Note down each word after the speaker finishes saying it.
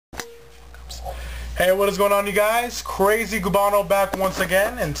Hey, what is going on, you guys? Crazy Cubano back once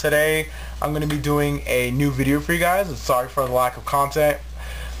again, and today I'm going to be doing a new video for you guys. And sorry for the lack of content,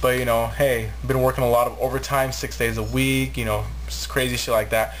 but hey, been working a lot of overtime, 6 days a week, just crazy shit like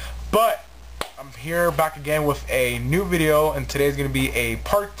that. But I'm here back again with a new video, and today's going to be a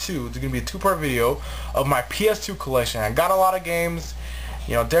part 2. It's going to be a two-part video of my PS2 collection. I got a lot of games,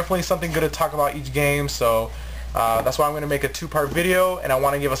 definitely something good to talk about each game, so that's why I'm going to make a two-part video, and I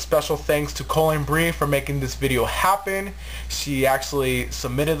want to give a special thanks to collinandbri for making this video happen. She actually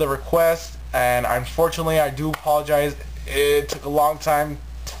submitted the request, and unfortunately I do apologize. It took a long time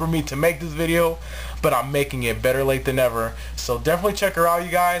for me to make this video, but I'm making it. Better late than never. So definitely check her out,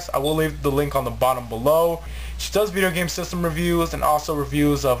 you guys. I will leave the link on the bottom below. She does video game system reviews and also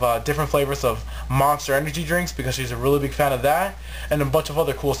reviews of different flavors of Monster energy drinks, because she's a really big fan of that, and a bunch of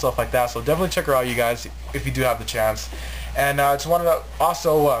other cool stuff like that. So definitely check her out, you guys, if you do have the chance. And I just wanted to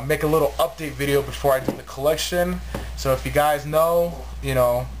also make a little update video before I do the collection. So if you guys know,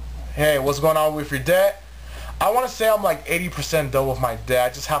 hey, what's going on with your debt? I want to say I'm like 80% done with my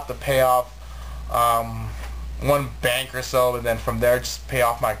debt. I just have to pay off one bank or so, and then from there just pay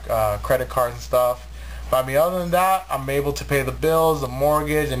off my credit cards and stuff. But I mean, other than that, I'm able to pay the bills, the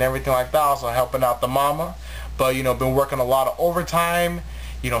mortgage, and everything like that. Also helping out the mama. But been working a lot of overtime.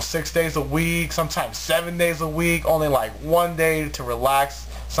 6 days a week, sometimes 7 days a week. Only like one day to relax.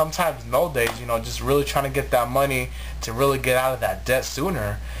 Sometimes no days. Just really trying to get that money to really get out of that debt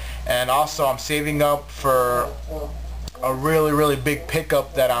sooner. And also, I'm saving up for a really big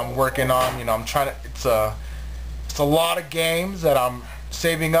pickup that I'm working on. I'm trying to. It's a lot of games that I'm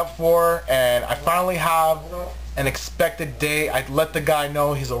saving up for, and I finally have an expected date. I let the guy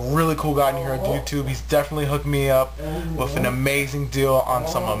know. He's a really cool guy here on YouTube. He's definitely hooked me up with an amazing deal on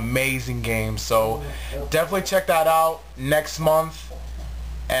some amazing games. So definitely check that out next month.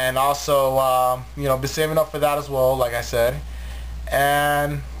 And also, been saving up for that as well, like I said.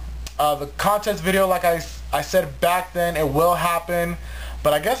 And the contest video, like I said back then, it will happen.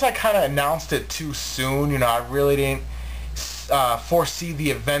 But I guess I kind of announced it too soon. I really didn't foresee the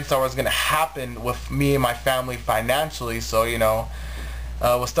events that was going to happen with me and my family financially. So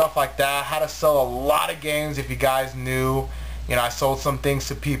with stuff like that, I had to sell a lot of games. If you guys knew, I sold some things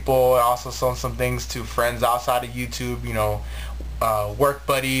to people. I also sold some things to friends outside of YouTube, work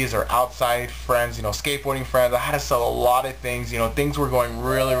buddies or outside friends, skateboarding friends. I had to sell a lot of things. Things were going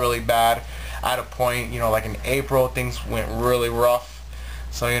really bad at a point. Like in April, things went really rough.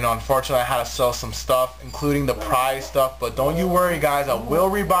 So, unfortunately, I had to sell some stuff, including the prize stuff. But don't you worry, guys. I will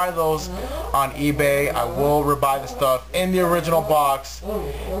rebuy those on eBay. I will rebuy the stuff in the original box.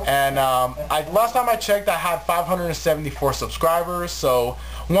 And last time I checked, I had 574 subscribers. So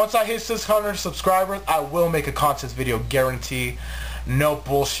once I hit 600 subscribers, I will make a contest video, guarantee. No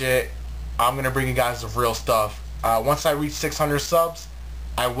bullshit. I'm going to bring you guys the real stuff. Once I reach 600 subs,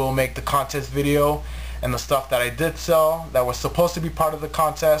 I will make the contest video. And the stuff that I did sell that was supposed to be part of the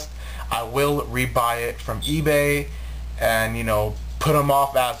contest, I will rebuy it from eBay and put them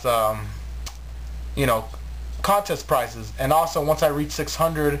off as contest prizes. And also, once I reach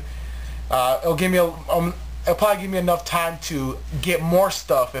 600, it'll probably give me enough time to get more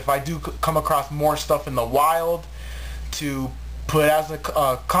stuff if I do come across more stuff in the wild to put as a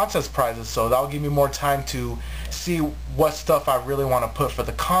contest prizes. So that'll give me more time to see what stuff I really want to put for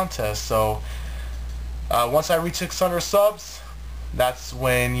the contest. So once I reach 600 subs, that's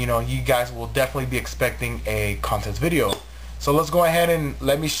when you guys will definitely be expecting a contest video. So let's go ahead and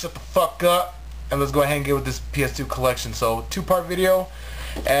let me shut the fuck up, and let's go ahead and get with this PS2 collection. So two-part video,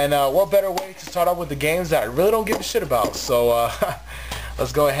 and what better way to start off with the games that I really don't give a shit about. So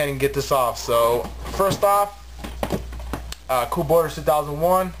let's go ahead and get this off. So first off, Cool Borders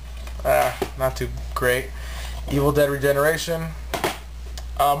 2001, not too great. Evil Dead Regeneration.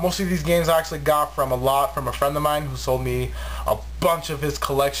 Most of these games I actually got from a friend of mine who sold me a bunch of his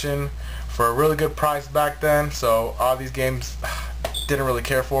collection for a really good price back then. So all these games didn't really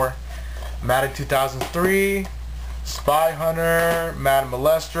care for. Madden 2003, Spy Hunter, Madden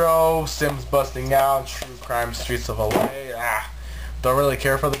Molestro, Sims Busting Out, True Crime Streets of LA. Don't really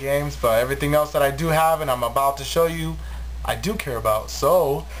care for the games, but everything else that I do have and I'm about to show you, I do care about.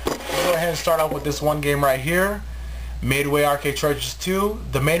 So let's go ahead and start out with this one game right here. Midway Arcade Treasures 2.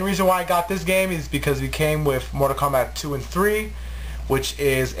 The main reason why I got this game is because it came with Mortal Kombat 2 and 3, which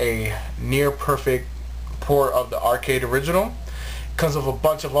is a near perfect port of the arcade original. It comes with a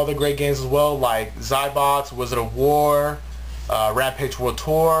bunch of other great games as well, like Zybots, Wizard of War, Rampage World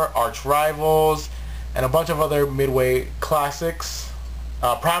Tour, Arch Rivals, and a bunch of other Midway classics.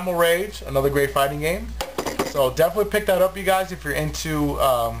 Primal Rage, another great fighting game. So definitely pick that up, you guys, if you're into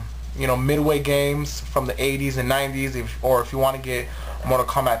midway games from the 80s and 90s, or if you want to get Mortal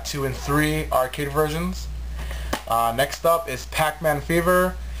Kombat 2 and 3 arcade versions. Next up is Pac-Man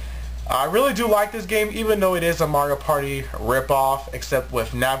Fever. I really do like this game, even though it is a Mario Party ripoff, except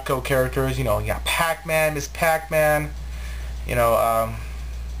with Namco characters. You got Pac-Man, Miss Pac-Man. I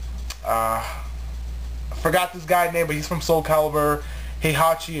forgot this guy's name, but he's from Soul Calibur.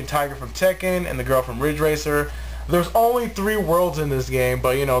 Heihachi and Tiger from Tekken, and the girl from Ridge Racer. There's only 3 worlds in this game,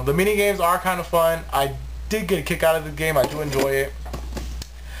 but the mini games are kind of fun. I did get a kick out of the game. I do enjoy it.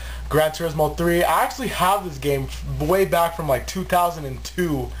 Gran Turismo 3. I actually have this game way back from like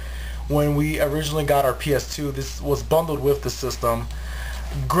 2002 when we originally got our PS2. This was bundled with the system.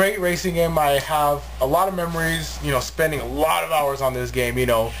 Great racing game. I have a lot of memories, spending a lot of hours on this game,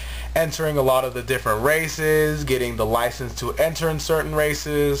 entering a lot of the different races, getting the license to enter in certain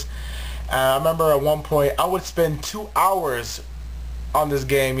races. I remember at one point I would spend 2 hours on this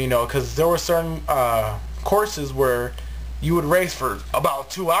game, because there were certain courses where you would race for about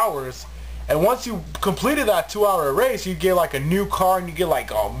 2 hours, and once you completed that 2-hour race, you get like a new car, and you get like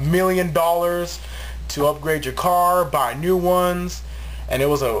 $1 million to upgrade your car, buy new ones, and it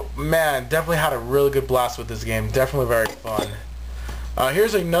was definitely had a really good blast with this game. Definitely very fun.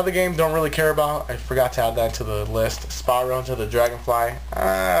 Here's another game don't really care about. I forgot to add that to the list. Spyro Into the Dragonfly.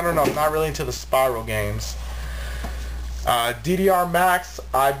 I don't know. I'm not really into the Spyro games. DDR Max.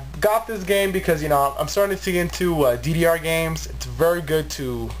 I got this game because I'm starting to get into DDR games. It's very good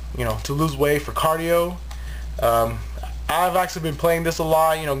to to lose weight for cardio. I've actually been playing this a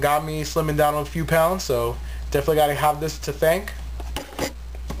lot. Got me slimming down a few pounds. So definitely got to have this to thank.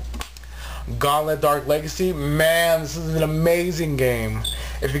 Gauntlet Dark Legacy. Man, this is an amazing game.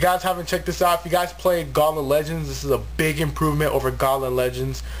 If you guys haven't checked this out, if you guys played Gauntlet Legends, this is a big improvement over Gauntlet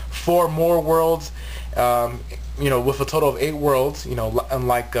Legends. 4 more worlds, with a total of 8 worlds,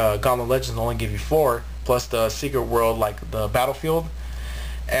 unlike Gauntlet Legends only give you 4, plus the secret world like the battlefield.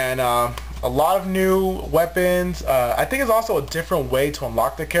 And a lot of new weapons. I think it's also a different way to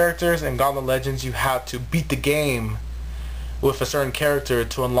unlock the characters. In Gauntlet Legends, you have to beat the game with a certain character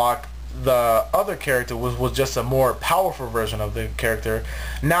to unlock the other character, was just a more powerful version of the character.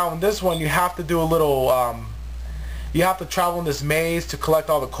 Now in this one, you have to do a little you have to travel in this maze to collect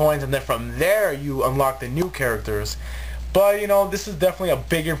all the coins, and then from there you unlock the new characters. But this is definitely a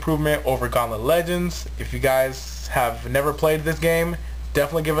big improvement over Gauntlet Legends. If you guys have never played this game,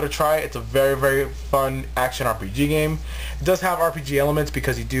 definitely give it a try. It's a very, very fun action RPG game. It does have RPG elements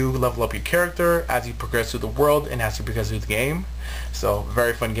because you do level up your character as you progress through the world and as you progress through the game. So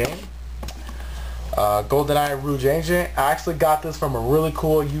very fun game. GoldenEye Rouge Agent. I actually got this from a really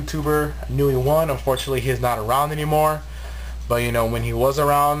cool YouTuber, Nui1. Unfortunately, he's not around anymore. But when he was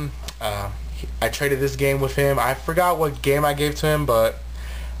around, I traded this game with him. I forgot what game I gave to him, but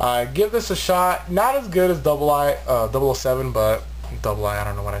give this a shot. Not as good as 007, but I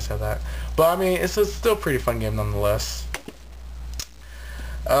don't know when I said that. But I mean, it's still a pretty fun game nonetheless.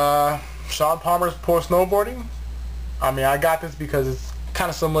 Sean Palmer's Pro Snowboarding. I mean, I got this because it's kind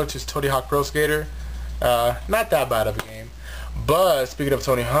of similar to Tony Hawk Pro Skater. Not that bad of a game. But speaking of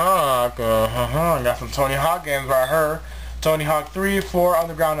Tony Hawk, I got some Tony Hawk games right here. Tony Hawk 3, 4,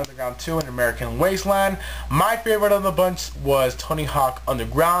 Underground 2, and American Wasteland. My favorite of the bunch was Tony Hawk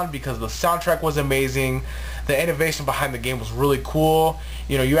Underground because the soundtrack was amazing. The innovation behind the game was really cool.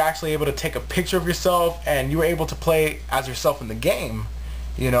 You were actually able to take a picture of yourself, and you were able to play as yourself in the game.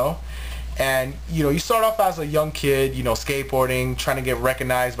 And you start off as a young kid, skateboarding, trying to get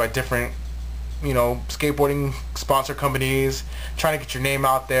recognized by different, skateboarding sponsor companies, trying to get your name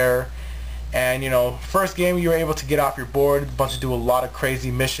out there. And first game you were able to get off your board, do a lot of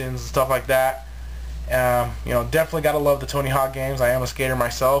crazy missions and stuff like that. Definitely gotta love the Tony Hawk games. I am a skater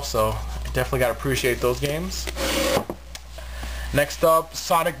myself, so definitely gotta appreciate those games. Next up,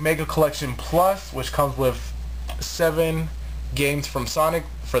 Sonic Mega Collection Plus, which comes with 7 games from Sonic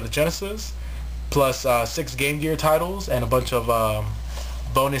for the Genesis, plus 6 Game Gear titles and a bunch of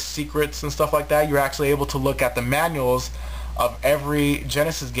bonus secrets and stuff like that. You're actually able to look at the manuals of every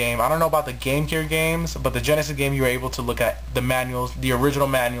Genesis game. I don't know about the Game Gear games, but the Genesis game you were able to look at the manuals, the original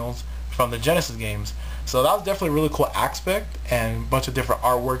manuals from the Genesis games. So that was definitely a really cool aspect, and a bunch of different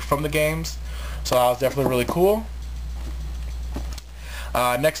artwork from the games. So that was definitely really cool.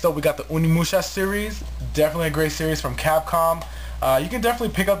 Next up, we got the Onimusha series. Definitely a great series from Capcom. You can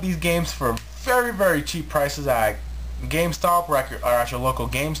definitely pick up these games for very, very cheap prices at GameStop or at your local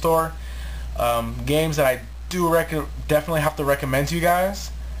game store. Games that I do definitely have to recommend to you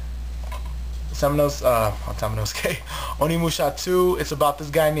guys. Onimusha 2. It's about this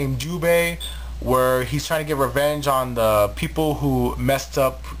guy named Jubei, where he's trying to get revenge on the people who messed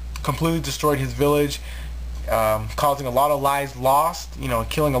up completely destroyed his village, causing a lot of lives lost,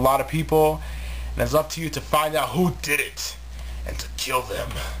 killing a lot of people, and it's up to you to find out who did it and to kill them.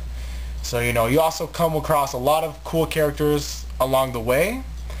 So you also come across a lot of cool characters along the way.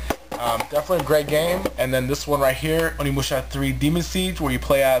 Definitely a great game. And then this one right here, Onimusha 3 Demon Siege, where you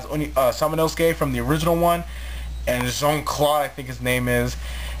play as Samanosuke from the original one, and Jean-Claude, I think his name is,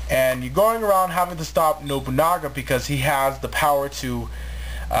 and you're going around having to stop Nobunaga because he has the power to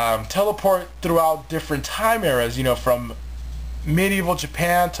teleport throughout different time eras, from medieval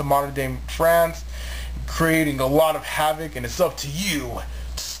Japan to modern day France, creating a lot of havoc, and it's up to you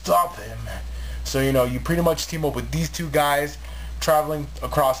to stop him. So you pretty much team up with these two guys, traveling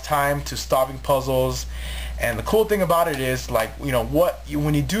across time to solving puzzles. And the cool thing about it is,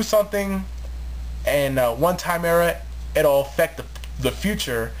 when you do something in one time era, it'll affect the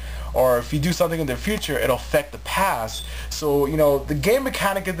future, or if you do something in the future, it'll affect the past. So the game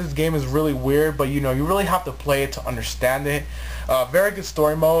mechanic of this game is really weird, but you really have to play it to understand it. Very good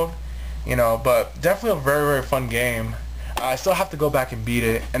story mode, but definitely a very, very fun game. I still have to go back and beat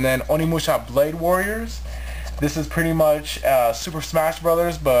it. And then Onimusha Blade Warriors. This is pretty much Super Smash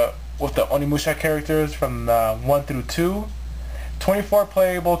Brothers, but with the Onimusha characters from 1 through 2. 24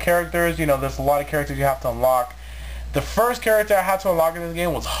 playable characters. There's a lot of characters you have to unlock. The first character I had to unlock in this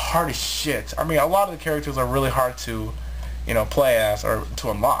game was hard as shit. I mean, a lot of the characters are really hard to, play as or to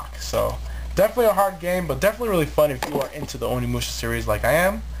unlock. So definitely a hard game, but definitely really fun if you are into the Onimusha series like I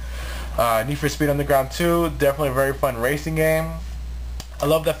am. Need for Speed Underground 2, definitely a very fun racing game. I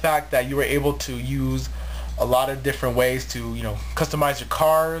love the fact that you were able to use a lot of different ways to customize your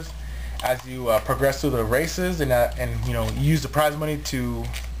cars as you progress through the races, and use the prize money to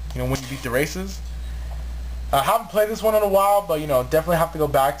when you beat the races. I haven't played this one in a while, but definitely have to go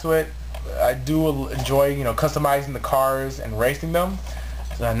back to it. I do enjoy customizing the cars and racing them.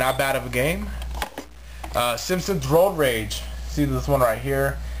 So not bad of a game. Simpsons Road Rage. See this one right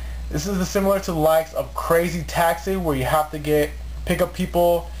here. This is similar to the likes of Crazy Taxi, where you have to pick up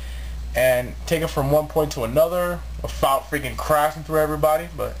people and take it from one point to another without freaking crashing through everybody,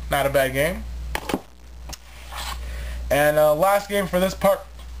 but not a bad game. And last game for this part.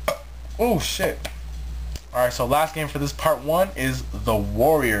 Oh shit. Alright, so last game for this part 1 is The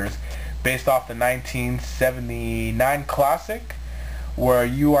Warriors, based off the 1979 classic, where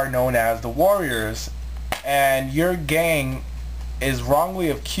you are known as the Warriors, and your gang is wrongly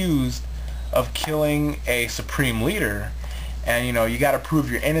accused of killing a supreme leader. And you got to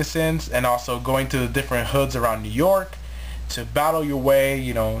prove your innocence, and also going to the different hoods around New York to battle your way,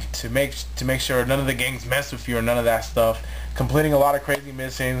 to make sure none of the gangs mess with you or none of that stuff. Completing a lot of crazy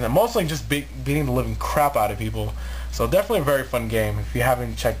missions, and mostly just beating the living crap out of people. So definitely a very fun game if you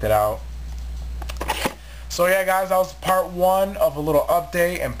haven't checked it out. So yeah guys, that was part 1 of a little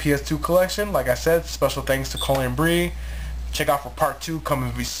update and PS2 collection. Like I said, special thanks to collinandbri. Check out for part 2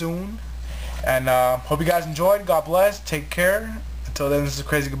 coming very soon. And hope you guys enjoyed. God bless. Take care. Until then, this is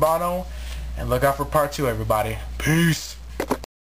Crazy Gabano. And look out for part 2, everybody. Peace.